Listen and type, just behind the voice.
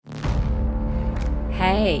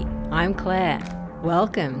Hey, I'm Claire.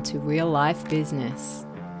 Welcome to Real Life Business.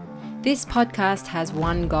 This podcast has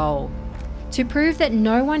one goal: to prove that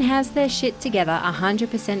no one has their shit together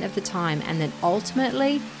 100% of the time, and that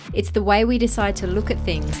ultimately it's the way we decide to look at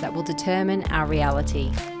things that will determine our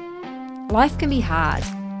reality. Life can be hard,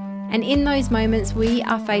 and in those moments we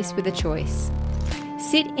are faced with a choice.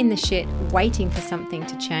 Sit in the shit waiting for something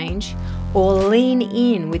to change, or lean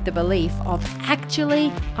in with the belief of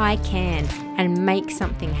actually I can and make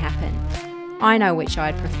something happen. I know which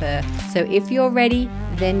I'd prefer, so if you're ready,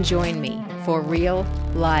 then join me for Real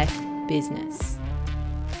Life Business.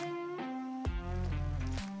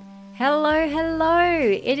 Hello.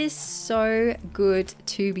 It is so good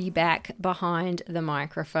to be back behind the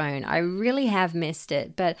microphone. I really have missed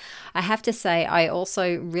it, but I have to say I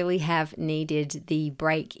also really have needed the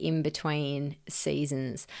break in between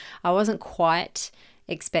seasons. I wasn't quite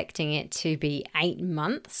expecting it to be 8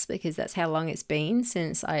 months because that's how long it's been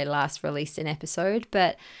since I last released an episode,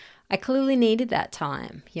 but I clearly needed that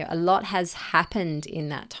time. A lot has happened in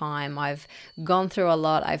that time. I've gone through a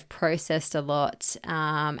lot. I've processed a lot.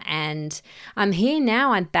 And I'm here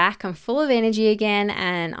now. I'm back. I'm full of energy again.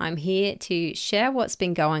 And I'm here to share what's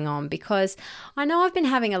been going on because I know I've been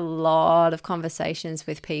having a lot of conversations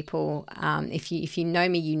with people. If you know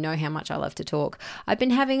me, you know how much I love to talk. I've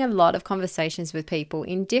been having a lot of conversations with people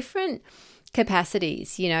in different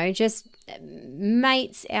capacities, just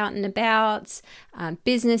mates out and about,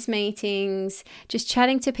 business meetings, just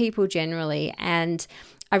chatting to people generally. And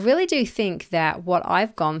I really do think that what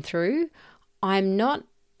I've gone through, I'm not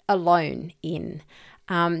alone in.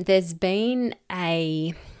 There's been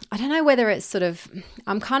I don't know whether it's sort of,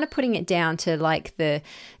 I'm kind of putting it down to like the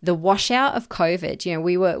washout of COVID.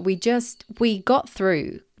 We got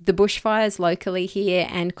through the bushfires locally here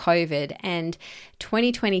and COVID, and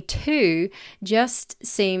 2022 just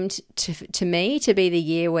seemed to me to be the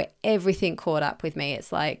year where everything caught up with me.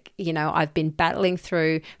 It's like, I've been battling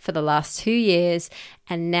through for the last 2 years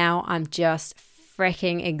and now I'm just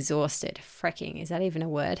freaking exhausted. Freaking, is that even a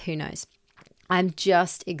word? Who knows? I'm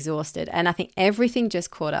just exhausted, and I think everything just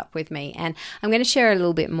caught up with me, and I'm going to share a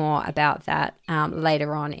little bit more about that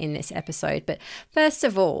later on in this episode. But first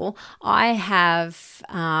of all, I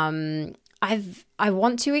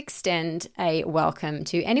want to extend a welcome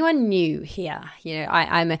to anyone new here.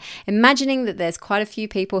 I'm imagining that there's quite a few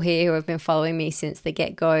people here who have been following me since the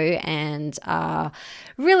get-go and are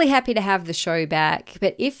really happy to have the show back.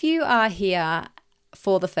 But if you are here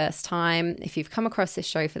for the first time, if you've come across this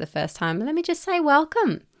show for the first time, let me just say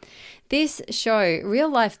welcome. This show, Real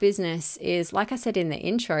Life Business, is, like I said in the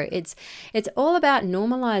intro, it's all about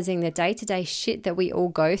normalizing the day-to-day shit that we all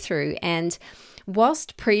go through. And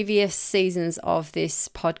whilst previous seasons of this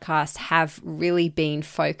podcast have really been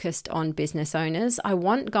focused on business owners, I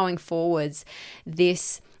want going forwards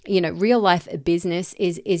this real life business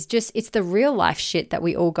is just, it's the real life shit that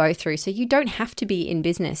we all go through. So you don't have to be in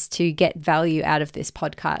business to get value out of this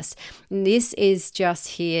podcast. This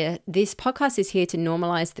podcast is here to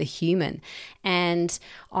normalize the human. And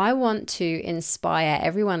I want to inspire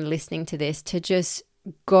everyone listening to this to just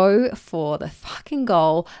go for the fucking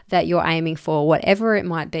goal that you're aiming for, whatever it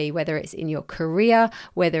might be, whether it's in your career,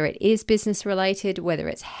 whether it is business related, whether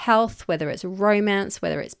it's health, whether it's romance,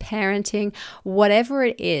 whether it's parenting, whatever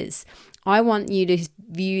it is. I want you to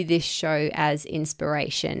view this show as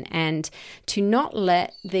inspiration and to not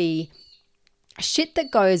let the shit that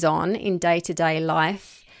goes on in day-to-day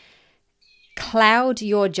life cloud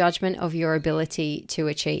your judgment of your ability to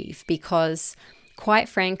achieve, because quite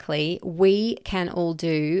frankly, we can all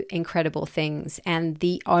do incredible things, and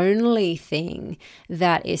the only thing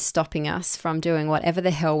that is stopping us from doing whatever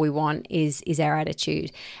the hell we want is our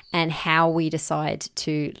attitude and how we decide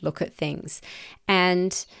to look at things.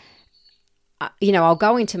 And I'll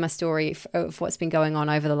go into my story of what's been going on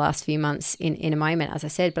over the last few months in a moment, as I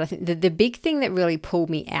said, but I think the big thing that really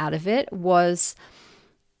pulled me out of it was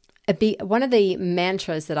one of the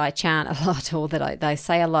mantras that I chant a lot, or that I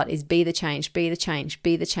say a lot, is be the change, be the change,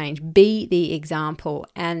 be the change, be the example.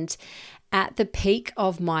 And at the peak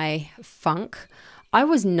of my funk, I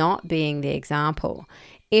was not being the example.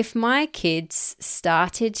 If my kids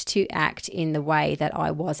started to act in the way that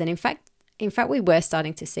I was, and in fact, we were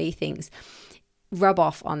starting to see things rub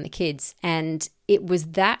off on the kids, and it was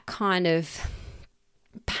that kind of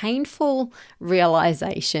painful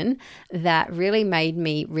realization that really made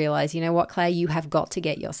me realize, you know what, Claire, you have got to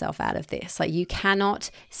get yourself out of this. Like, you cannot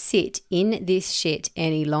sit in this shit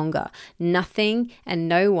any longer. Nothing and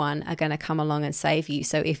no one are going to come along and save you.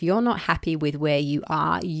 So if you're not happy with where you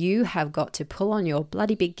are, you have got to pull on your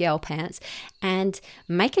bloody big girl pants and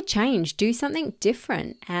make a change, do something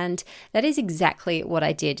different. And that is exactly what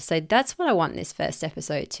I did. So that's what I want this first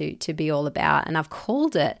episode to be all about. And I've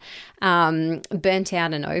called it Burnt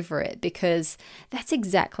Out and Over It, because that's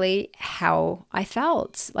exactly how I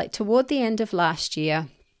felt. Like, toward the end of last year,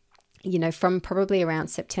 you know, from probably around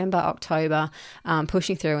September, October,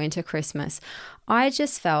 pushing through into Christmas, I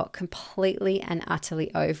just felt completely and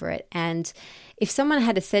utterly over it. And if someone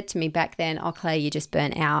had said to me back then, oh, Claire, you just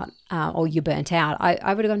burnt out, or you burnt out,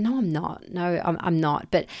 I would have gone, no, I'm not. No, I'm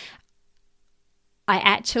not. But I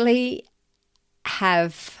actually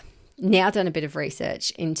have now done a bit of research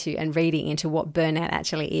into and reading into what burnout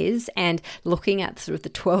actually is, and looking at sort of the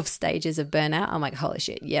 12 stages of burnout. I'm like, holy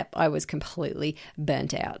shit, yep, I was completely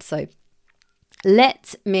burnt out. So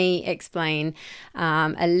let me explain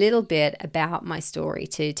a little bit about my story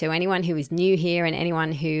to anyone who is new here and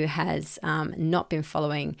anyone who has not been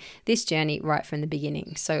following this journey right from the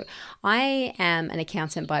beginning. So I am an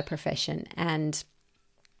accountant by profession, and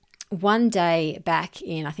one day back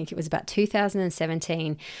in, I think it was about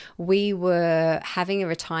 2017, we were having a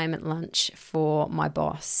retirement lunch for my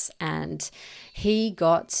boss, and he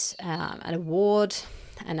got an award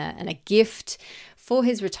and a gift for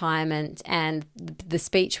his retirement, and the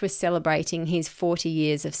speech was celebrating his 40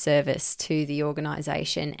 years of service to the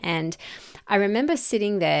organization. And I remember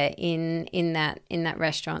sitting there in that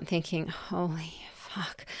restaurant thinking, holy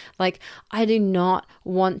fuck, like, I do not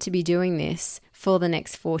want to be doing this for the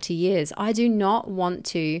next 40 years. I do not want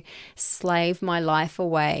to slave my life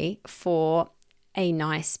away for a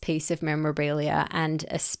nice piece of memorabilia and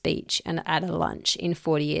a speech and at a lunch in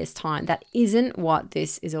 40 years' time. That isn't what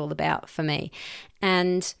this is all about for me.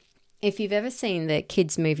 And if you've ever seen the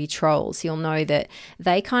kids' movie Trolls, you'll know that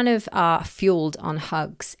they kind of are fueled on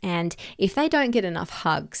hugs. And if they don't get enough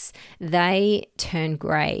hugs, they turn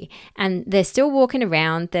grey. And they're still walking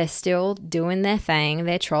around, they're still doing their thing,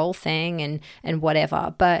 their troll thing and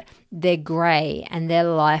whatever, but they're grey and they're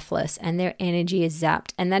lifeless and their energy is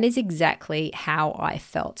zapped. And that is exactly how I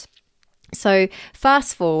felt. So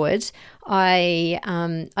fast forward, I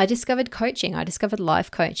discovered coaching. I discovered life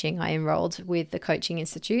coaching. I enrolled with the Coaching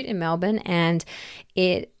Institute in Melbourne, and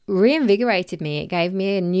it reinvigorated me. It gave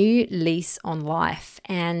me a new lease on life.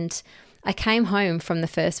 And I came home from the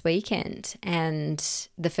first weekend and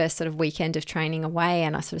the first sort of weekend of training away,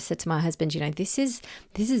 and I sort of said to my husband, you know, this is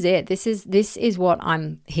it. This is what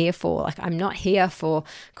I'm here for. Like, I'm not here for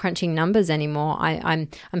crunching numbers anymore. I'm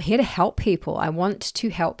here to help people. I want to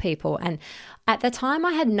help people. And at the time,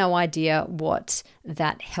 I had no idea what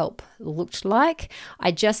that help looked like.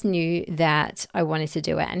 I just knew that I wanted to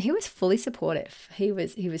do it, and he was fully supportive. He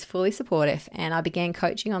was fully supportive, and I began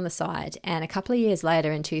coaching on the side. And a couple of years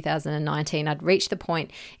later, in 2019, I'd reached the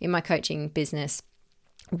point in my coaching business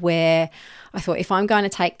where I thought, if I'm going to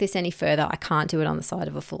take this any further, I can't do it on the side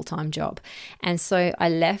of a full-time job. And so I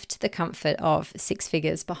left the comfort of 6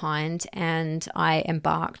 figures behind, and I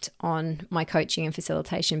embarked on my coaching and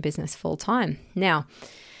facilitation business full-time. Now,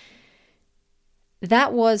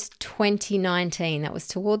 that was 2019. That was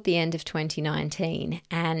toward the end of 2019.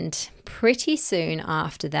 And pretty soon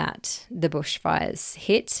after that, the bushfires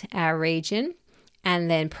hit our region. And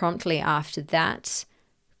then promptly after that,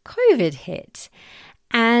 COVID hit.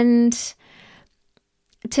 And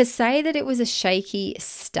to say that it was a shaky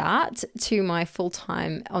start to my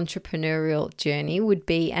full-time entrepreneurial journey would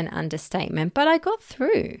be an understatement, but I got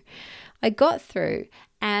through.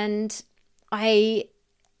 And I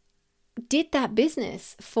did that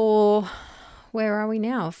business for, where are we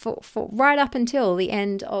now? For right up until the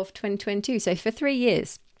end of 2022. So for 3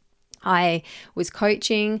 years, I was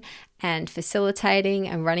coaching and facilitating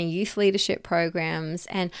and running youth leadership programs.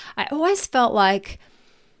 And I always felt like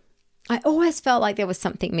there was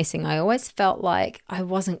something missing. I always felt like I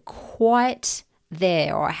wasn't quite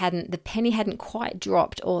there, or the penny hadn't quite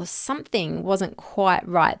dropped, or something wasn't quite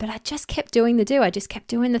right. But I just kept doing I just kept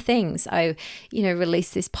doing the things. I,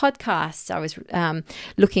 released this podcast. I was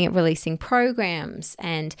looking at releasing programs,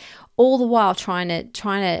 and all the while trying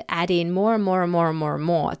to add in more and more and more and more and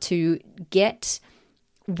more to get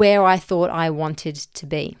where I thought I wanted to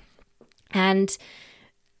be. And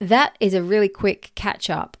that is a really quick catch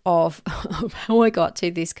up of how I got to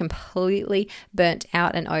this completely burnt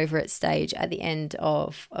out and over it stage at the end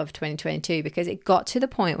of 2022, because it got to the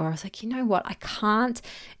point where I was like, you know what, I can't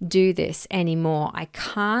do this anymore. I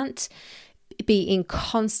can't, be in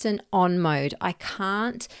constant on mode. I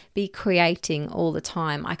can't be creating all the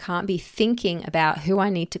time. I can't be thinking about who I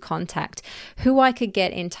need to contact, who I could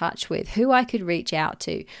get in touch with, who I could reach out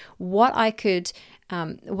to, what I could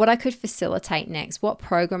facilitate next, what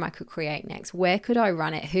program I could create next, where could I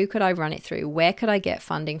run it, who could I run it through, where could I get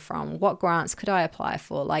funding from, what grants could I apply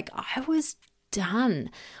for. Like, I was done.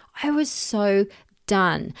 I was so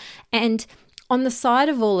done. And on the side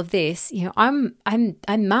of all of this, I'm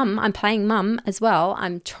mum. I'm playing mum as well.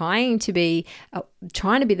 I'm trying to be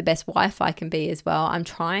the best wife I can be as well. I'm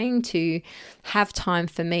trying to have time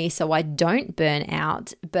for me so I don't burn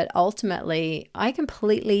out. But ultimately, I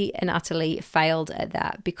completely and utterly failed at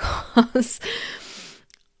that because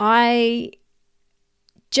I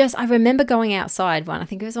remember going outside I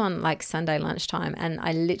think it was on like Sunday lunchtime, and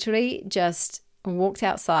I literally just walked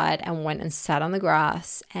outside and went and sat on the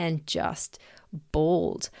grass and just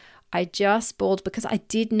bawled. I just bawled because I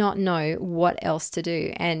did not know what else to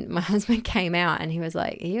do. And my husband came out and he was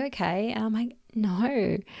like, "Are you okay?" And I'm like,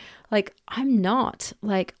 "No, like I'm not.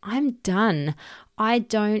 Like, I'm done. I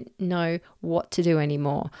don't know what to do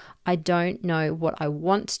anymore. I don't know what I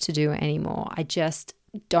want to do anymore. I just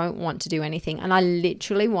don't want to do anything." And I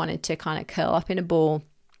literally wanted to kind of curl up in a ball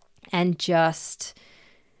and just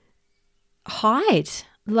hide.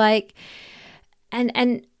 Like,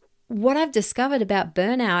 and what I've discovered about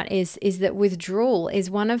burnout is that withdrawal is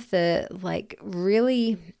one of the like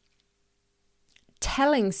really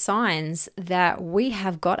telling signs that we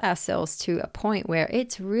have got ourselves to a point where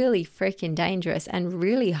it's really freaking dangerous and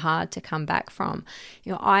really hard to come back from.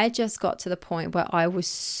 I just got to the point where I was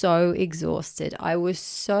so exhausted. I was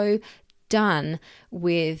so done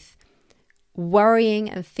with worrying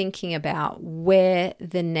and thinking about where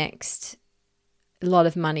the next lot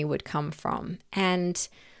of money would come from. And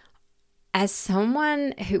as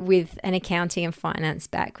someone with an accounting and finance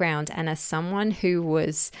background, and as someone who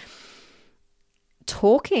was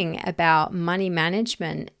talking about money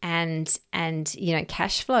management and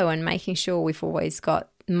cash flow and making sure we've always got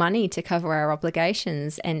money to cover our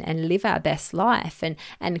obligations and live our best life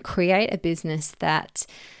and create a business that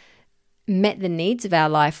met the needs of our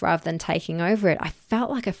life rather than taking over it, I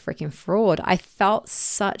felt like a freaking fraud. I felt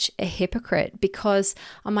such a hypocrite because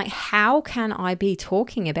I'm like, how can I be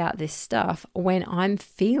talking about this stuff when I'm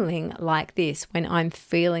feeling like this, when I'm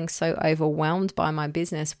feeling so overwhelmed by my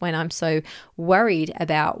business, when I'm so worried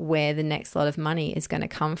about where the next lot of money is going to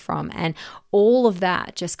come from? And all of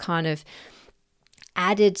that just kind of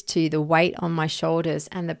added to the weight on my shoulders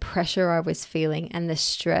and the pressure I was feeling and the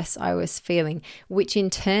stress I was feeling, which in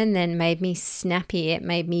turn then made me snappy. It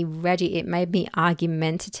made me ready. It made me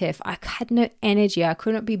argumentative. I had no energy. I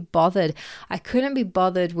couldn't be bothered. I couldn't be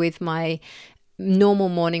bothered with my normal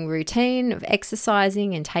morning routine of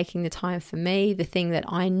exercising and taking the time for me, the thing that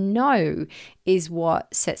I know is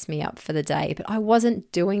what sets me up for the day. But I wasn't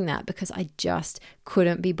doing that because I just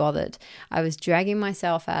couldn't be bothered. I was dragging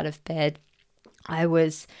myself out of bed. I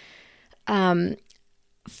was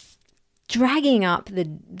dragging up the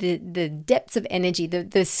depths of energy,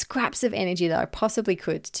 the scraps of energy that I possibly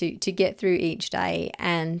could to get through each day,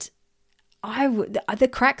 and the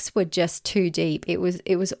cracks were just too deep. It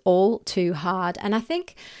was all too hard. And I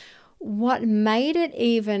think what made it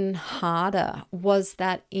even harder was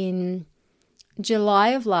that in July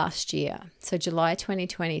of last year, so July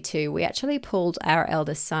 2022, we actually pulled our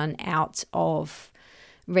eldest son out of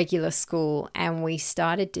regular school and we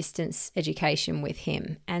started distance education with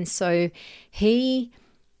him. And so he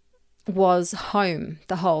was home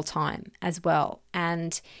the whole time as well.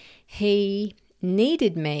 And he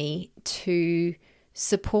needed me to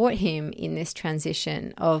support him in this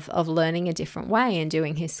transition of learning a different way and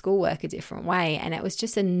doing his schoolwork a different way. And it was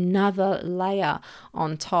just another layer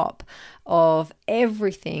on top of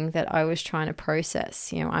everything that I was trying to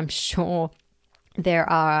process. I'm sure there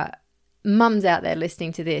are mums out there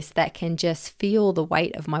listening to this that can just feel the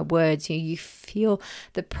weight of my words. You feel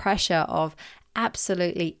the pressure of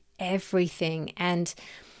absolutely everything. And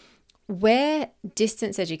where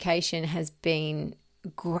distance education has been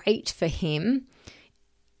great for him,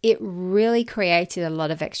 it really created a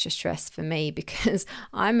lot of extra stress for me because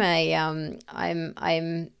I'm an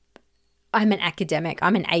academic.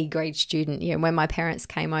 I'm an A-grade student. When my parents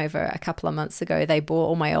came over a couple of months ago, they bought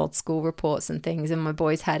all my old school reports and things, and my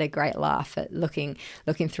boys had a great laugh at looking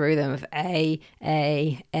through them of A.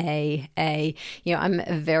 I'm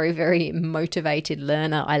a very, very motivated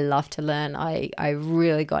learner. I love to learn. I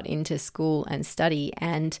really got into school and study,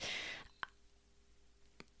 and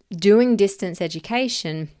doing distance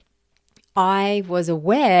education, I was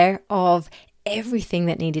aware of everything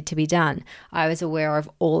that needed to be done. I was aware of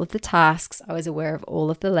all of the tasks. I was aware of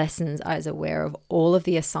all of the lessons. I was aware of all of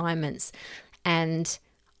the assignments. And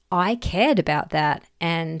I cared about that.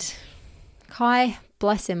 And Kai,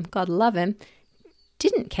 bless him, God love him,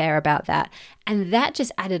 didn't care about that. And that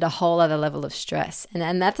just added a whole other level of stress.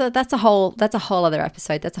 And that's a whole other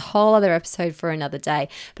episode. That's a whole other episode for another day.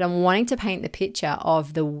 But I'm wanting to paint the picture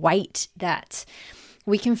of the weight that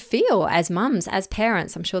we can feel as mums, as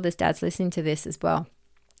parents. I'm sure there's dads listening to this as well.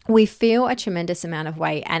 We feel a tremendous amount of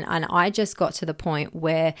weight. And I just got to the point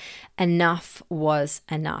where enough was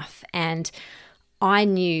enough. And I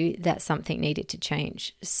knew that something needed to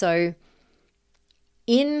change. So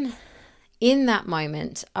in that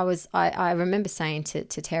moment, I remember saying to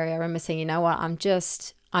Terry, I remember saying, you know what,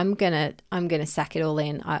 I'm gonna sack it all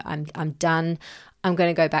in. I'm done. I'm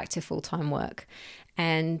gonna go back to full-time work.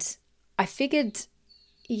 And I figured,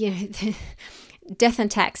 death and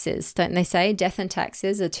taxes, don't they say? Death and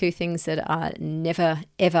taxes are two things that are never,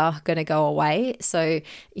 ever going to go away. So,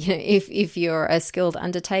 if you're a skilled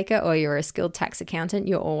undertaker or you're a skilled tax accountant,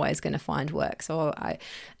 you're always going to find work. So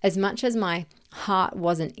as much as my heart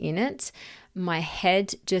wasn't in it, my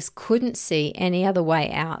head just couldn't see any other way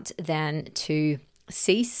out than to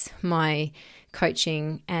cease my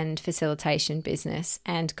coaching and facilitation business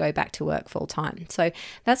and go back to work full time. So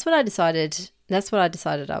that's what I decided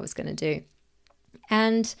I was going to do.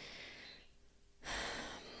 And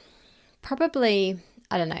probably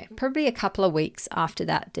a couple of weeks after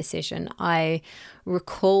that decision, I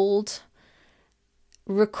recalled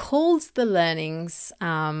the learnings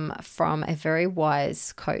from a very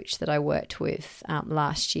wise coach that I worked with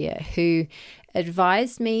last year, who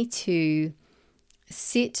advised me to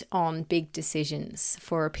sit on big decisions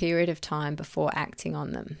for a period of time before acting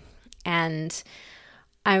on them. And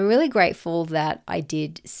I'm really grateful that I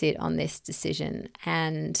did sit on this decision,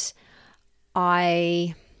 and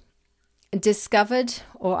I discovered,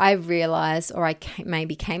 or I realized, or I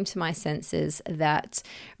maybe came to my senses that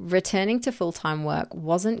returning to full-time work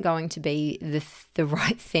wasn't going to be the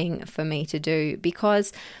right thing for me to do,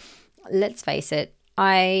 because let's face it,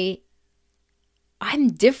 I'm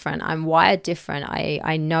different. I'm wired different.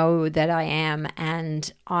 I know that I am,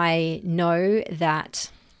 and I know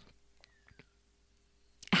that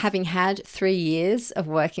having had 3 years of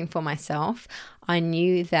working for myself, I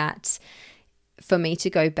knew that for me to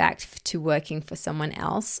go back to working for someone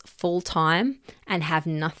else full time and have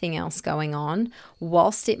nothing else going on,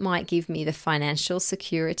 whilst it might give me the financial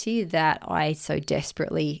security that I so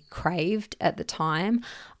desperately craved at the time,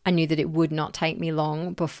 I knew that it would not take me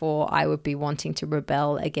long before I would be wanting to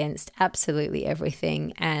rebel against absolutely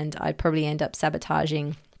everything, and I'd probably end up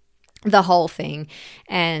sabotaging the whole thing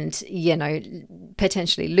and,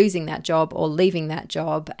 potentially losing that job or leaving that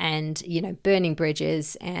job and, burning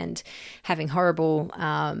bridges and having horrible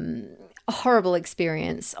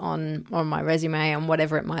experience on my resume and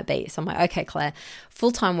whatever it might be. So I'm like, okay, Claire,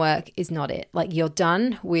 full-time work is not it. Like, you're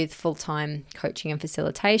done with full-time coaching and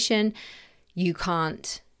facilitation. You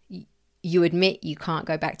admit you can't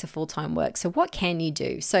go back to full-time work. So what can you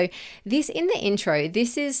do? So in the intro,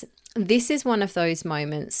 this is one of those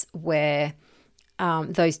moments where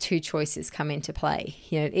those two choices come into play.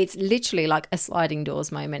 It's literally like a sliding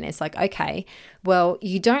doors moment. It's like, okay, well,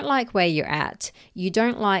 you don't like where you're at. You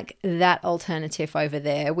don't like that alternative over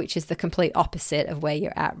there, which is the complete opposite of where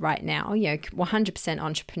you're at right now. 100%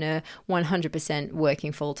 entrepreneur, 100%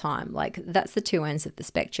 working full time. Like, that's the two ends of the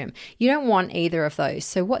spectrum. You don't want either of those.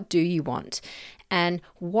 So what do you want? And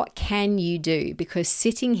what can you do? Because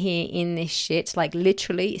sitting here in this shit, like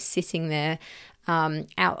literally sitting there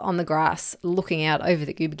out on the grass, looking out over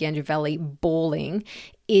the Gubba Gandra Valley, bawling,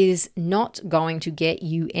 is not going to get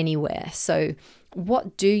you anywhere. So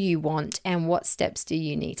what do you want, and what steps do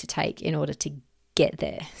you need to take in order to get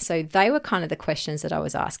there? So they were kind of the questions that I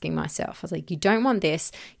was asking myself. I was like, you don't want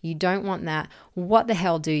this, you don't want that. What the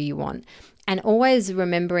hell do you want? And always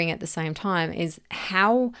remembering at the same time is,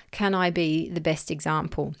 how can I be the best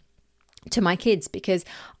example to my kids? Because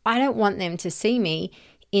I don't want them to see me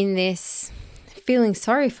in this feeling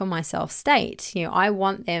sorry for myself state. I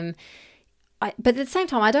want them, but at the same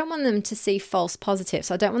time, I don't want them to see false positives.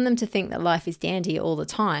 I don't want them to think that life is dandy all the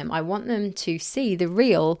time. I want them to see the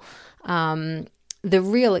real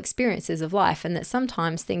experiences of life, and that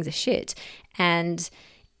sometimes things are shit. And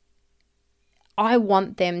I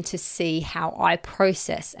want them to see how I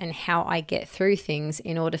process and how I get through things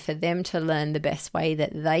in order for them to learn the best way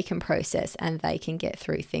that they can process and they can get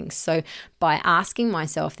through things. So by asking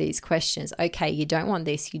myself these questions, okay, you don't want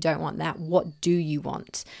this, you don't want that, what do you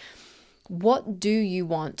want? What do you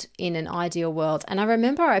want in an ideal world? And I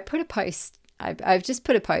remember I put a post, I've just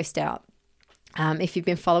put a post out If you've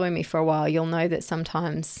been following me for a while, you'll know that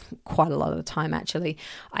sometimes, quite a lot of the time actually,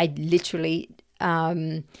 I literally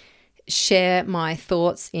share my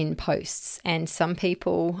thoughts in posts. And some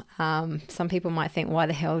people might think, why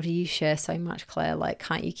the hell do you share so much, Claire? Like,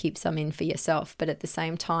 can't you keep some in for yourself? But at the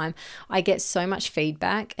same time, I get so much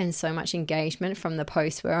feedback and so much engagement from the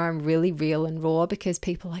posts where I'm really real and raw, because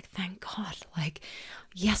people are like, thank God, like,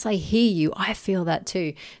 yes, I hear you. I feel that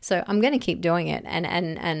too. So I'm going to keep doing it.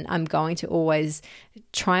 And I'm going to always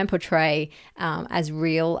try and portray as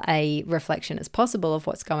real a reflection as possible of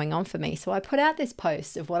what's going on for me. So I put out this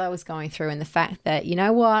post of what I was going through and the fact that, you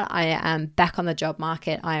know what, I am back on the job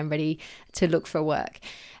market. I am ready to look for work.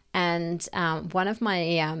 And one of my,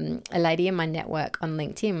 a lady in my network on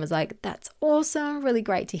LinkedIn was like, that's awesome. Really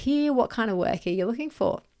great to hear. What kind of work are you looking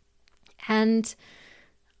for? And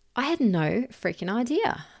I had no freaking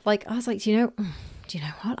idea. Like, I was like, do you know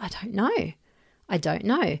what? I don't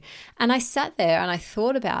know. And I sat there and I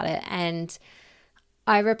thought about it, and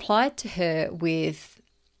I replied to her with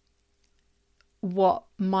what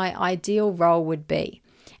my ideal role would be.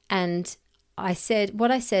 And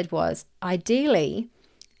what I said was, ideally,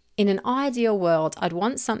 in an ideal world, I'd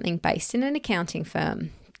want something based in an accounting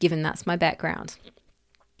firm, given that's my background,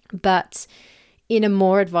 but in a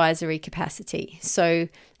more advisory capacity. So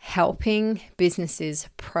helping businesses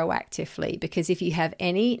proactively, because if you have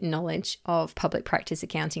any knowledge of public practice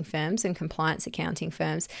accounting firms and compliance accounting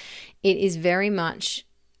firms, it is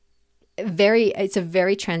it's a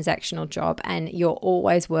very transactional job, and you're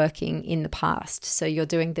always working in the past. So you're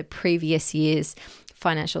doing the previous year's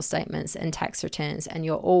financial statements and tax returns, and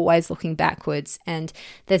you're always looking backwards, and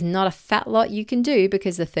there's not a fat lot you can do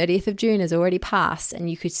because the 30th of June has already passed, and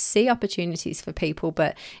you could see opportunities for people,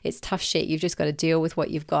 but it's tough shit. You've just got to deal with what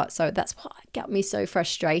you've got. So that's what got me so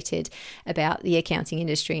frustrated about the accounting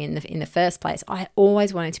industry in the first place. I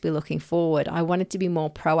always wanted to be looking forward. I wanted to be more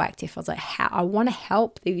proactive. I was like, I want to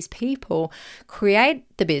help these people create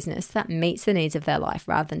the business that meets the needs of their life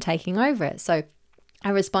rather than taking over it. So I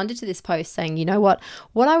responded to this post saying, you know what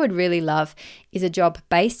I would really love is a job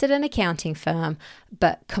based at an accounting firm,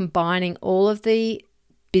 but combining all of the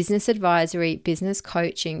business advisory, business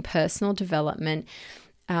coaching, personal development,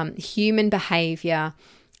 human behavior,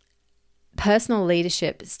 personal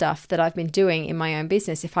leadership stuff that I've been doing in my own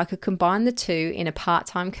business. If I could combine the two in a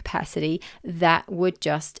part-time capacity, that would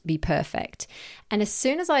just be perfect. And as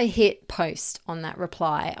soon as I hit post on that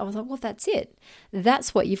reply, I was like, well, that's it.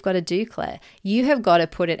 That's what you've got to do, Claire. You have got to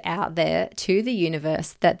put it out there to the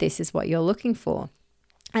universe that this is what you're looking for.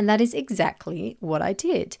 And that is exactly what I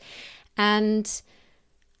did. And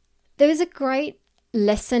there was a great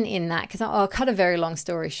lesson in that, because I'll cut a very long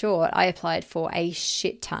story short. I applied for a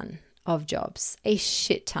shit ton of jobs, a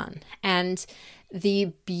shit ton. And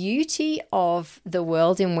the beauty of the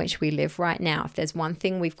world in which we live right now, if there's one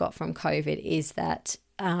thing we've got from COVID, is that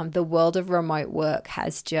the world of remote work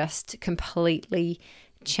has just completely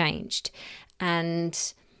changed.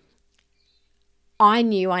 And I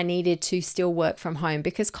knew I needed to still work from home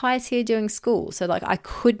because Kai's here doing school. So like I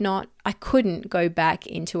couldn't go back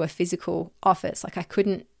into a physical office. Like I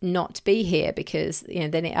couldn't not be here because,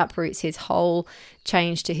 then it uproots his whole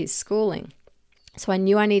change to his schooling. So I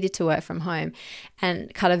knew I needed to work from home.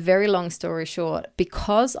 And cut a very long story short,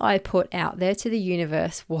 because I put out there to the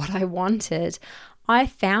universe what I wanted, I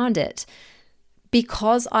found it.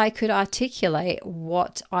 Because I could articulate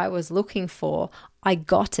what I was looking for, I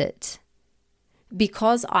got it.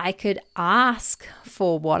 Because I could ask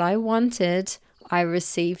for what I wanted, I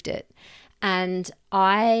received it. And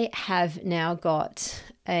I have now got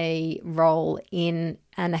a role in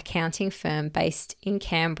an accounting firm based in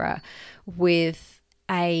Canberra with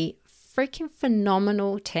a freaking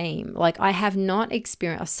phenomenal team. Like I have not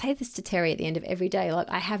experienced, I'll say this to Terry at the end of every day, like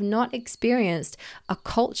I have not experienced a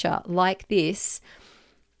culture like this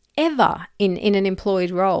ever in an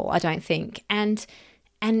employed role, I don't think. And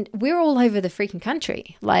we're all over the freaking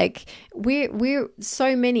country. Like we're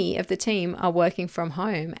so many of the team are working from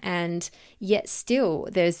home, and yet still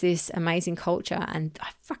there's this amazing culture, and I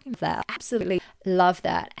fucking love that. Absolutely love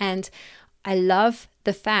that. And I love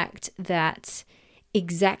the fact that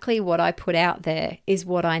exactly what I put out there is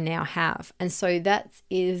what I now have. And so that's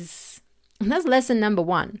lesson number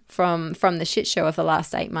one from the shit show of the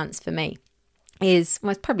last 8 months for me. It's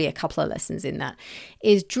probably a couple of lessons in that,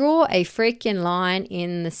 is draw a freaking line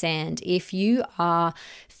in the sand. If you are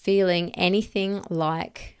feeling anything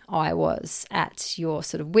like I was at your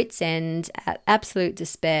sort of wit's end, at absolute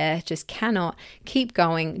despair, just cannot keep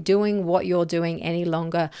going, doing what you're doing any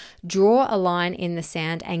longer, draw a line in the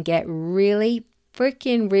sand and get really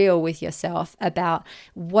freaking real with yourself about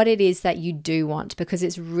what it is that you do want, because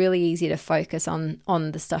it's really easy to focus on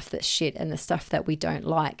the stuff that's shit and the stuff that we don't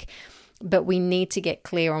like. But we need to get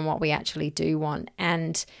clear on what we actually do want,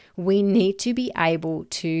 and we need to be able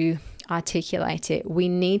to articulate it. We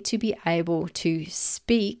need to be able to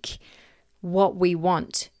speak what we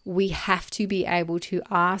want. We have to be able to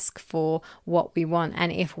ask for what we want.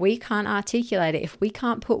 And if we can't articulate it, if we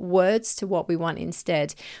can't put words to what we want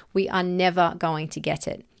instead, we are never going to get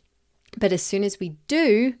it. But as soon as we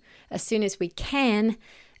do, as soon as we can,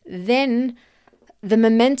 then the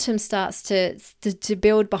momentum starts to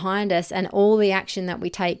build behind us, and all the action that we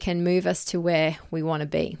take can move us to where we want to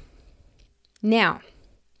be. Now,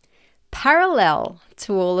 parallel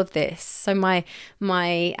to all of this, so my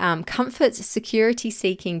comfort,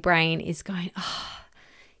 security-seeking brain is going, oh,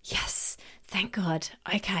 yes, thank God.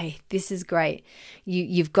 Okay, this is great.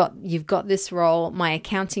 You've got this role. My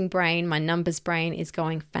accounting brain, my numbers brain is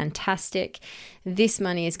going fantastic. This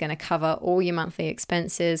money is going to cover all your monthly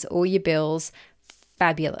expenses, all your bills.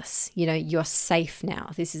 Fabulous. You're safe now.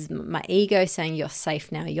 This is my ego saying you're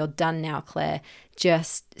safe now. You're done now, Claire.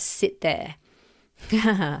 Just sit there.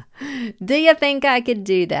 Do you think I could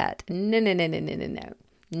do that? No.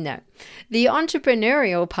 No. The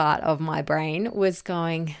entrepreneurial part of my brain was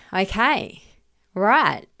going, okay,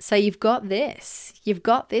 right. So you've got this. You've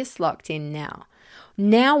got this locked in now.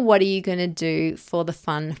 Now, what are you going to do for the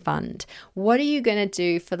fun fund? What are you going to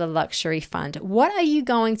do for the luxury fund? What are you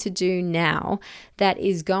going to do now that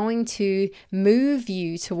is going to move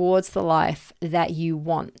you towards the life that you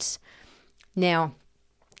want? Now,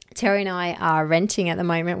 Terry and I are renting at the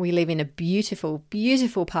moment. We live in a beautiful,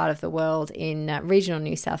 beautiful part of the world in regional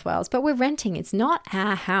New South Wales, but we're renting. It's not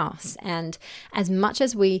our house. And as much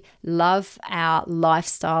as we love our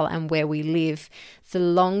lifestyle and where we live, the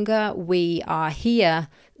longer we are here,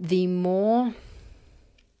 the more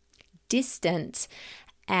distant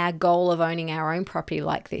our goal of owning our own property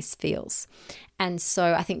like this feels. And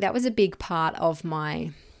so I think that was a big part of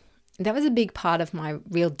my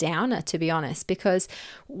real downer, to be honest, because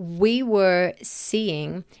we were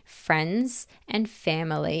seeing friends and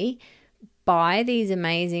family buy these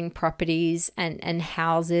amazing properties and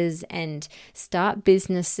houses and start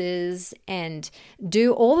businesses and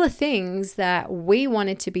do all the things that we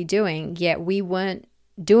wanted to be doing, yet we weren't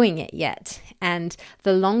doing it yet. And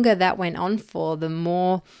the longer that went on for, the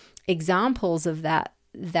more examples of that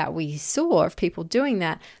we saw of people doing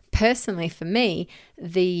that. Personally, for me,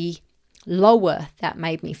 the lower that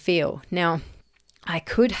made me feel. Now, I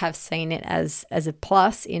could have seen it as a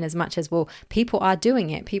plus, in as much as, well, people are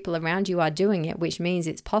doing it. People around you are doing it, which means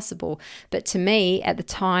it's possible. But to me, at the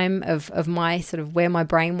time of my sort of where my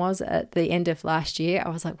brain was at the end of last year, I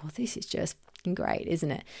was like, well, this is just great,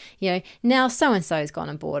 isn't it? Now so-and-so's gone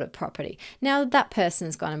and bought a property. Now that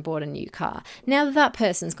person's gone and bought a new car. Now that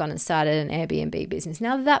person's gone and started an Airbnb business.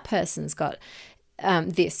 Now that person's got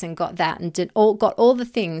this and got that and got all the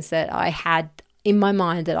things that I had in my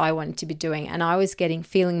mind that I wanted to be doing, and I was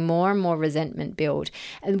feeling more and more resentment build,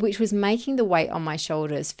 and which was making the weight on my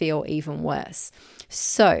shoulders feel even worse.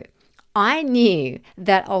 So I knew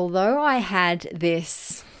that although I had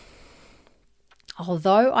this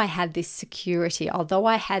security, although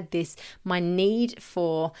I had my need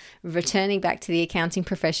for returning back to the accounting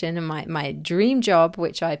profession and my dream job,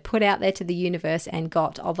 which I put out there to the universe and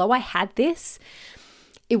got, although I had this,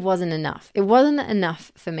 it wasn't enough. It wasn't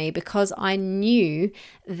enough for me, because I knew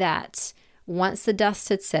that once the dust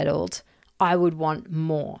had settled, I would want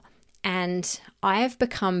more. And I have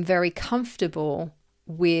become very comfortable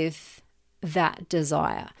with that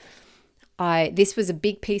desire. This was a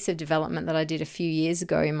big piece of development that I did a few years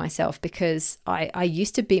ago in myself, because I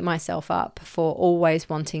used to beat myself up for always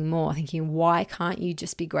wanting more, thinking, why can't you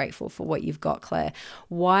just be grateful for what you've got, Claire?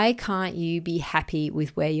 Why can't you be happy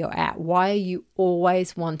with where you're at? Why are you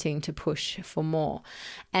always wanting to push for more?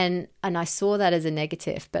 And I saw that as a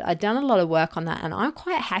negative, but I'd done a lot of work on that, and I'm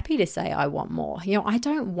quite happy to say I want more. I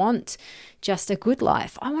don't want just a good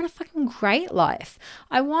life. I want a fucking great life.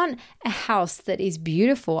 I want a house that is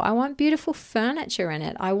beautiful. I want beautiful furniture in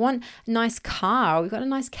it. I want a nice car. We've got a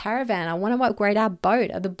nice caravan. I want to upgrade our boat.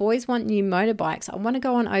 The boys want new motorbikes. I want to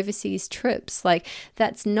go on overseas trips. Like,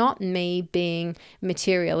 that's not me being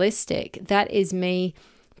materialistic. That is me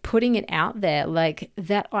putting it out there, like,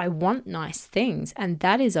 that I want nice things, and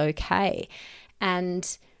that is okay.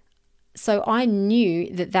 And so I knew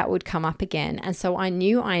that would come up again. And so I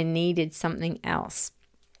knew I needed something else.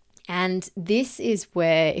 And this is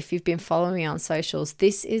where, if you've been following me on socials,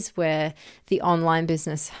 this is where the online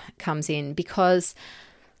business comes in, because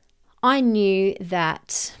I knew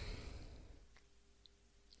that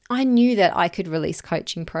I knew that I could release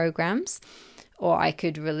coaching programs, or I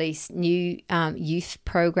could release new youth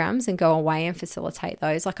programs and go away and facilitate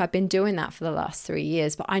those. Like, I've been doing that for the last 3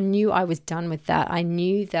 years, but I knew I was done with that. I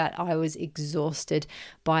knew that I was exhausted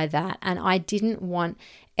by that. And I didn't want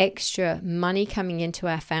extra money coming into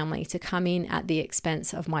our family to come in at the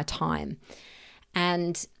expense of my time.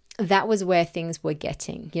 And that was where things were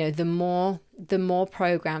getting. You know, the more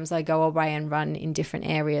programs I go away and run in different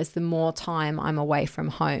areas, the more time I'm away from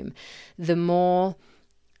home. The more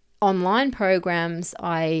online programs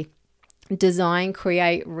I design,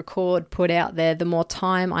 create, record, put out there, the more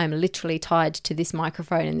time I'm literally tied to this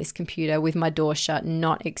microphone and this computer with my door shut,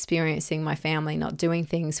 not experiencing my family, not doing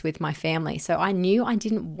things with my family. So I knew I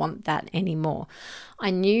didn't want that anymore.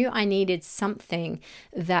 I knew I needed something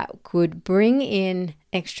that could bring in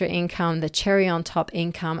extra income, the cherry on top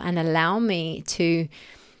income, and allow me to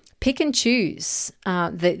pick and choose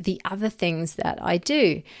the other things that I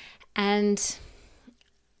do. And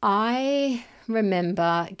I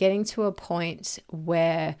remember getting to a point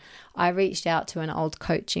where I reached out to an old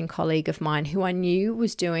coaching colleague of mine who I knew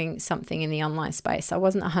was doing something in the online space. I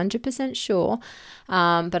wasn't 100% sure,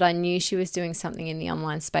 but I knew she was doing something in the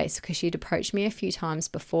online space because she'd approached me a few times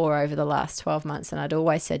before over the last 12 months, and I'd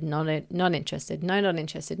always said, not interested, no, not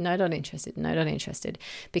interested, no, not interested, no, not interested,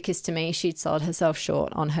 because to me, she'd sold herself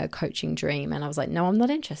short on her coaching dream. And I was like, no, I'm not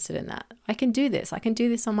interested in that. I can do this. I can do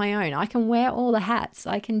this on my own. I can wear all the hats.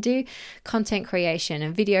 I can do content creation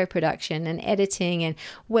and video production and editing and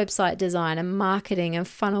website design and marketing and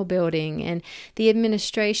funnel building and the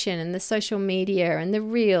administration and the social media and the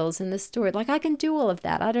reels and the story. Like, I can do all of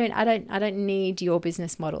that. I don't need your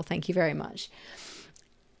business model. Thank you very much.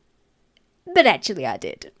 But actually I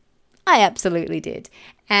did. I absolutely did.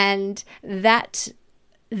 And that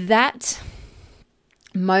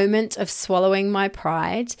moment of swallowing my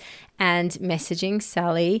pride and messaging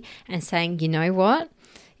Sally and saying, you know what?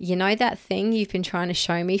 You know that thing you've been trying to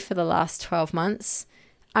show me for the last 12 months?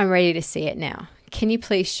 I'm ready to see it now. Can you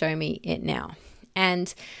please show me it now?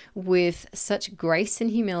 And with such grace and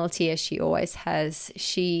humility as she always has,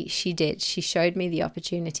 she did. She showed me the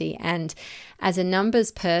opportunity. And as a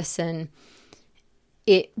numbers person,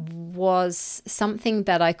 it was something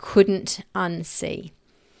that I couldn't unsee.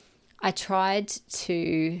 I tried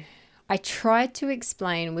to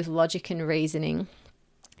explain with logic and reasoning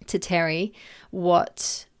to Terry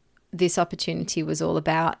what this opportunity was all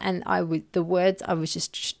about. And I was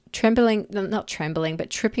just tripping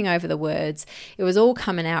over the words. It was all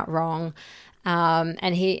coming out wrong.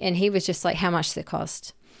 And he was just like, how much does it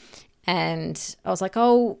cost? And I was like,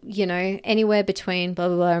 oh, you know, anywhere between blah,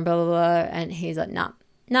 blah, blah, and blah, blah, blah. And he's like, nah,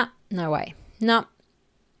 no way. Nah,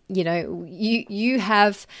 you know, you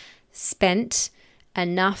have spent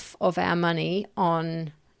enough of our money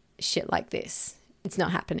on shit like this. It's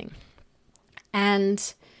not happening.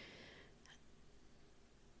 And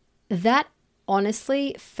that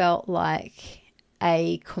honestly felt like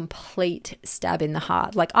a complete stab in the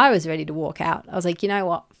heart. Like, I was ready to walk out. I was like, you know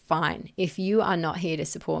what? Fine. If you are not here to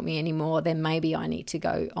support me anymore, then maybe I need to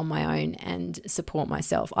go on my own and support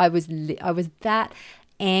myself. I was that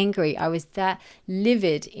angry. I was that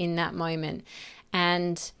livid in that moment.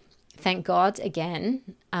 And thank God, again,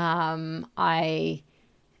 I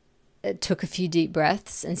took a few deep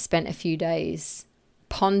breaths and spent a few days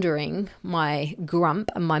pondering my grump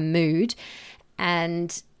and my mood.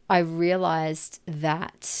 And I realized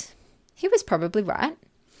that he was probably right.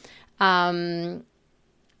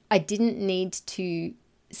 I didn't need to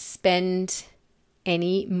spend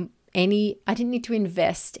I didn't need to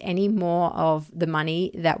invest any more of the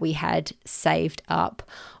money that we had saved up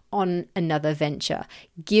on another venture,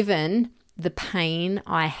 given the pain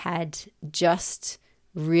I had just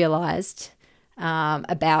realized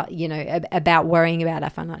about worrying about our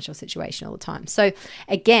financial situation all the time. So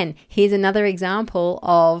again, here's another example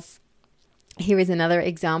of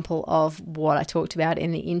what I talked about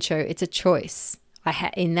in the intro. It's a choice.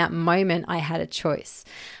 In that moment, I had a choice.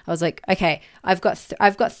 I was like, okay, I've got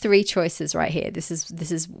three choices right here. This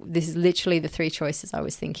is literally the three choices I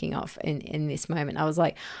was thinking of in this moment. I was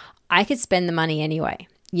like, I could spend the money anyway.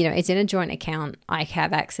 You know, it's in a joint account. I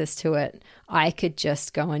have access to it. I could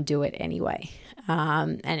just go and do it anyway.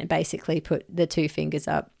 And basically put the two fingers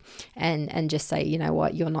up and just say, you know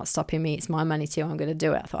what, you're not stopping me. It's my money too. I'm going to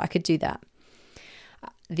do it. I thought I could do that.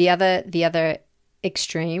 The other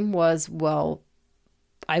extreme was, well,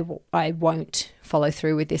 I won't follow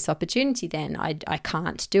through with this opportunity then. I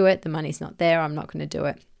can't do it. The money's not there. I'm not going to do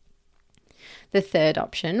it. The third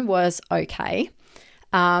option was, okay,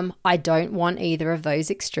 I don't want either of those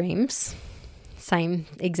extremes. same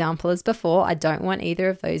example as before. I don't want either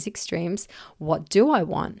of those extremes. What do I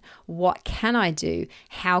want? What can I do?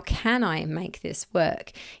 How can I make this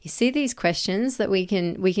work? You see these questions that we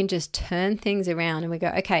can just turn things around and we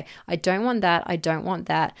go, okay, I don't want that. I don't want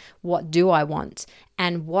that. What do I want?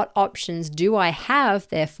 And what options do I have,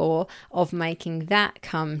 therefore, of making that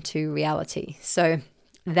come to reality? So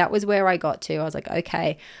that was where I got to. I was like,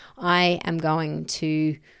 okay, I am going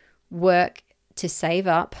to work to save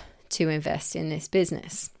up to invest in this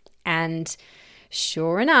business. And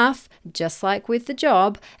sure enough, just like with the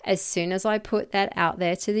job, as soon as I put that out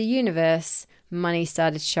there to the universe, money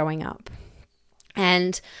started showing up.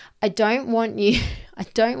 And I don't want you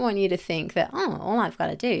to think that, oh, all I've got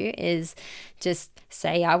to do is just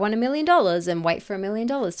say I want $1 million and wait for $1 million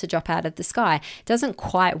to drop out of the sky. It doesn't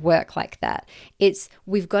quite work like that.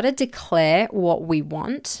 We've got to declare what we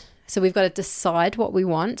want. So we've got to decide what we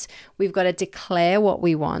want, we've got to declare what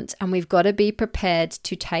we want, and we've got to be prepared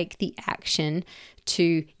to take the action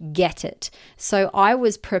to get it. So I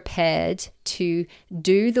was prepared to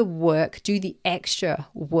do the work, do the extra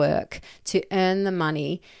work to earn the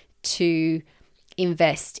money to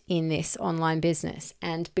invest in this online business.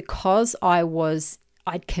 And because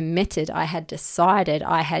I'd committed, I had decided,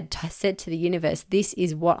 I had said to the universe, this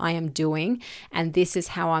is what I am doing and this is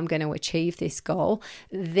how I'm going to achieve this goal.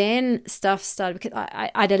 Then stuff started, because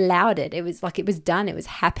I'd allowed it. It was like it was done. It was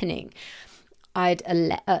happening.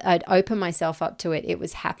 I'd open myself up to it. It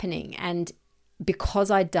was happening. And because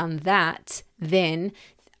I'd done that, then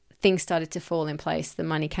things started to fall in place. The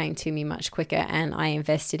money came to me much quicker and I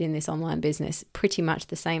invested in this online business pretty much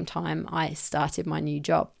the same time I started my new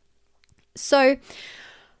job. So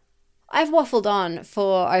I've waffled on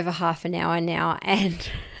for over half an hour now, and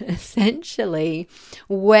essentially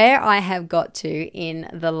where I have got to in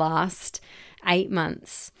the last 8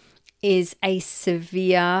 months is a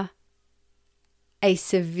severe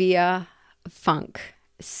funk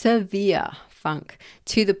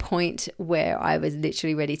to the point where I was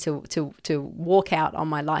literally ready to walk out on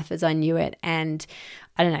my life as I knew it, and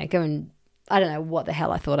I don't know what the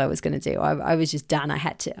hell I thought I was going to do. I was just done.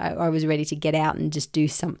 I was ready to get out and just do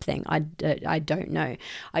something. I don't know.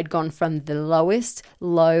 I'd gone from the lowest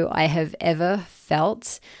low I have ever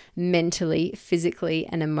felt mentally, physically,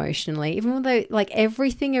 and emotionally, even though like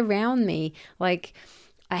everything around me, like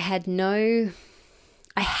I have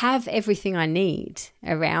everything I need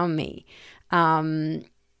around me.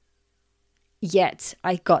 Yet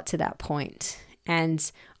I got to that point,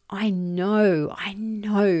 and I know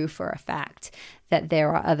for a fact that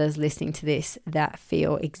there are others listening to this that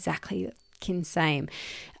feel exactly the same,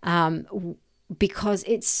 because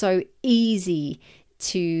it's so easy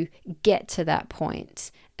to get to that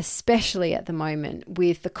point, especially at the moment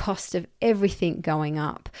with the cost of everything going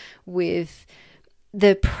up, with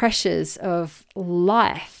the pressures of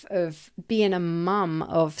life, of being a mum,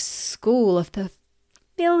 of school, of the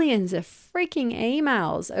millions of freaking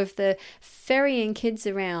emails, of the ferrying kids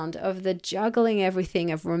around, of the juggling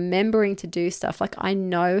everything, of remembering to do stuff. Like, I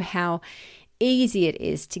know how easy it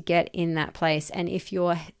is to get in that place. And if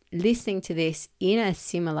you're listening to this in a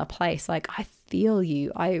similar place, like, I feel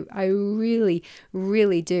you. I really,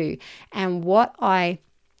 really do. And what I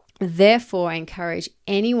therefore encourage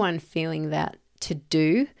anyone feeling that to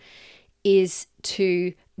do is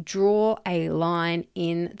to draw a line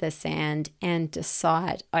in the sand and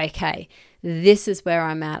decide, okay, this is where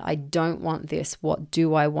I'm at. I don't want this. What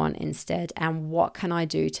do I want instead? And what can I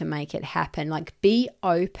do to make it happen? Like, be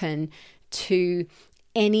open to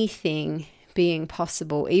anything being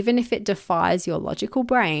possible, even if it defies your logical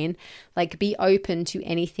brain. Like, be open to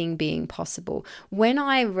anything being possible. When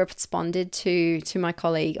I responded to my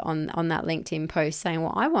colleague on that LinkedIn post saying,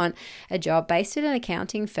 well, I want a job based at an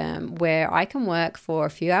accounting firm where I can work for a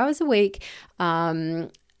few hours a week, doing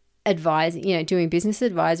business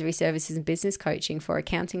advisory services and business coaching for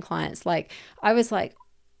accounting clients. Like, I was like,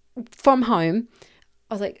 from home,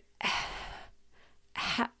 I was like,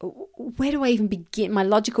 where do I even begin? My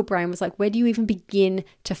logical brain was like, where do you even begin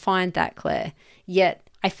to find that, Claire? Yet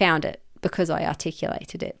I found it because I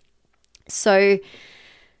articulated it. So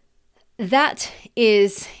that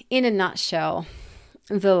is, in a nutshell,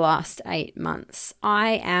 the last 8 months.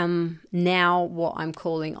 I am now what I'm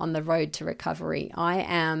calling on the road to recovery. I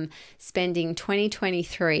am spending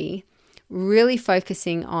 2023 really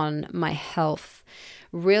focusing on my health,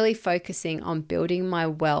 really focusing on building my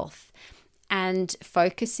wealth, and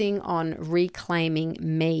focusing on reclaiming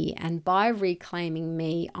me. And by reclaiming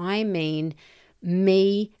me, I mean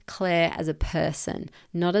me, Claire, as a person,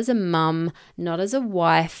 not as a mum, not as a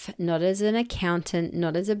wife, not as an accountant,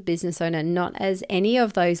 not as a business owner, not as any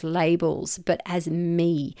of those labels, but as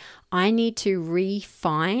me. I need to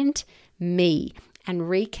re-find me and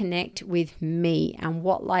reconnect with me and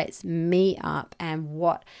what lights me up and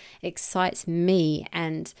what excites me.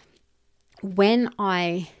 And when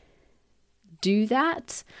I do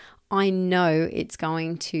that, I know it's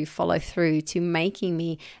going to follow through to making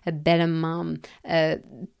me a better mum, a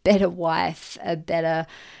better wife, a better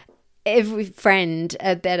every friend,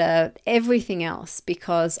 a better everything else,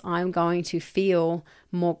 because I'm going to feel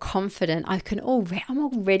more confident. I'm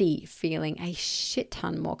already feeling a shit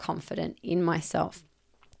ton more confident in myself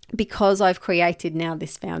because I've created now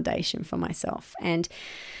this foundation for myself. And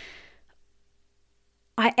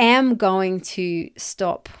I am going to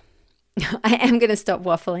stop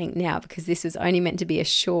waffling now, because this was only meant to be a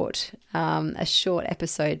short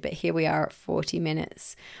episode, but here we are at 40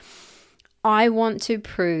 minutes. I want to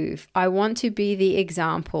be the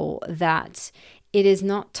example that it is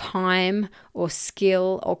not time or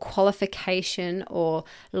skill or qualification or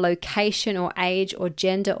location or age or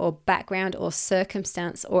gender or background or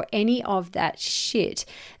circumstance or any of that shit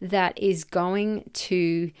that is going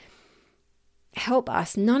to help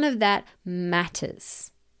us. None of that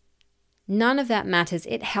matters. None of that matters.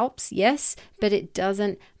 It helps, yes, but it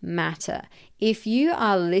doesn't matter. If you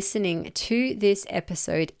are listening to this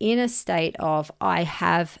episode in a state of, I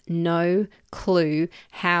have no clue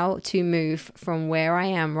how to move from where I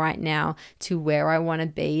am right now to where I want to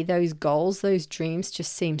be, those goals, those dreams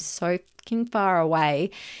just seem so fucking far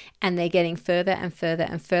away, and they're getting further and further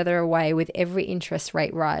and further away with every interest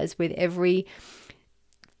rate rise, with every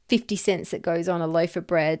 50 cents that goes on a loaf of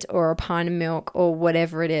bread or a pint of milk or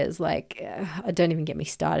whatever it is. Like, don't even get me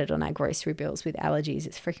started on our grocery bills with allergies.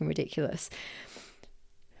 It's freaking ridiculous.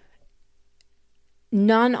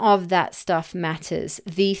 None of that stuff matters.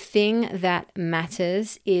 The thing that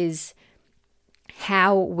matters is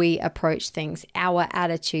how we approach things, our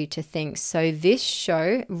attitude to things. So this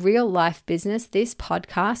show, Real Life Business, this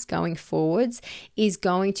podcast going forwards is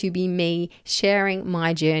going to be me sharing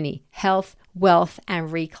my journey, health, wealth,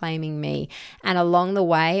 and reclaiming me. And along the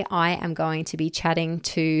way, I am going to be chatting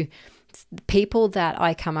to people that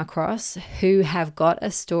I come across who have got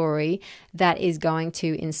a story that is going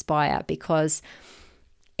to inspire, because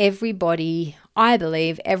I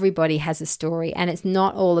believe everybody has a story, and it's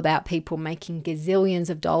not all about people making gazillions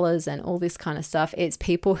of dollars and all this kind of stuff. It's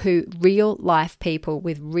real life people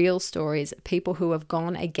with real stories, people who have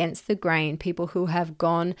gone against the grain, people who have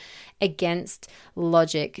gone against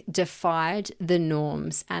logic, defied the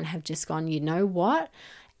norms, and have just gone, you know what?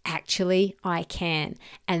 Actually, I can.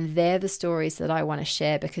 And they're the stories that I want to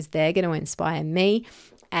share, because they're going to inspire me.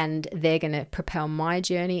 And they're going to propel my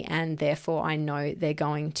journey, and therefore I know they're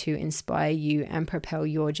going to inspire you and propel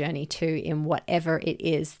your journey too in whatever it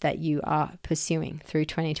is that you are pursuing through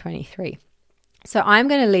 2023. So I'm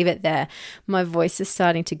going to leave it there. My voice is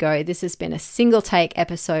starting to go. This has been a single take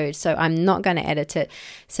episode, so I'm not going to edit it.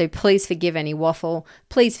 So please forgive any waffle.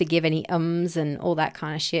 Please forgive any ums and all that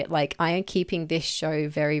kind of shit. Like, I am keeping this show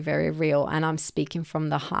very, very real, and I'm speaking from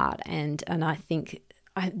the heart. And I think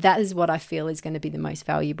that is what I feel is going to be the most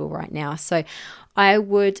valuable right now. So I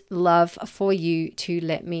would love for you to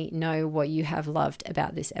let me know what you have loved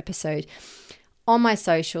about this episode. On my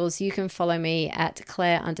socials, you can follow me at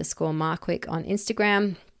Claire_Markwick on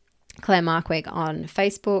Instagram, Claire Markwick on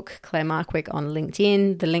Facebook, Claire Markwick on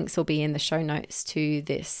LinkedIn. The links will be in the show notes to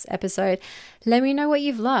this episode. Let me know what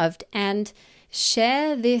you've loved, and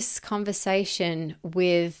share this conversation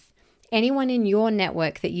with anyone in your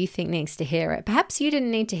network that you think needs to hear it. Perhaps you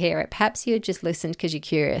didn't need to hear it. Perhaps you just listened because you're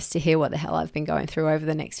curious to hear what the hell I've been going through over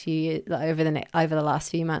the next few years, over the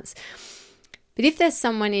last few months. But if there's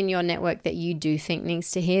someone in your network that you do think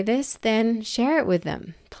needs to hear this, then share it with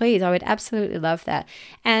them. Please, I would absolutely love that.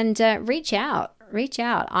 And reach out.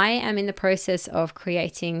 I am in the process of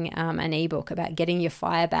creating an ebook about getting your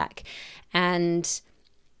fire back. And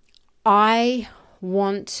I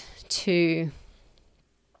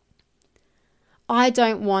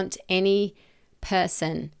don't want any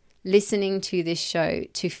person listening to this show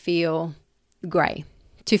to feel grey,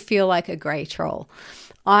 to feel like a grey troll.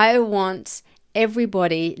 I want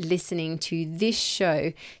everybody listening to this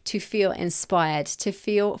show to feel inspired, to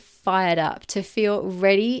feel fired up, to feel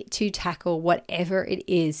ready to tackle whatever it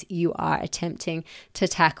is you are attempting to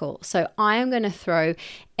tackle. So I am going to throw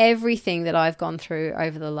everything that I've gone through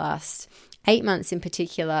over the last 8 months in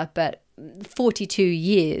particular, but 42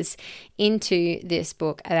 years into this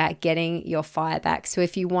book about getting your fire back. So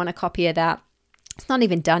if you want a copy of that, It's not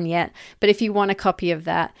even done yet, but if you want a copy of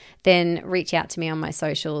that, then reach out to me on my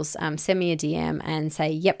socials, send me a DM and say,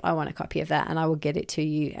 yep, I want a copy of that, and I will get it to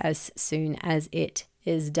you as soon as it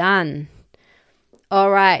is done.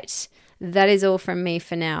 All right, that is all from me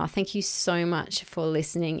for now. Thank you so much for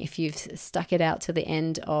listening. If you've stuck it out to the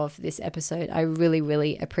end of this episode, I really,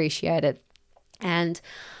 really appreciate it. And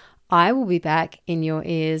I will be back in your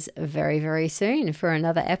ears very, very soon for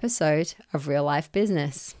another episode of Real Life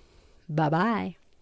Business. Bye-bye.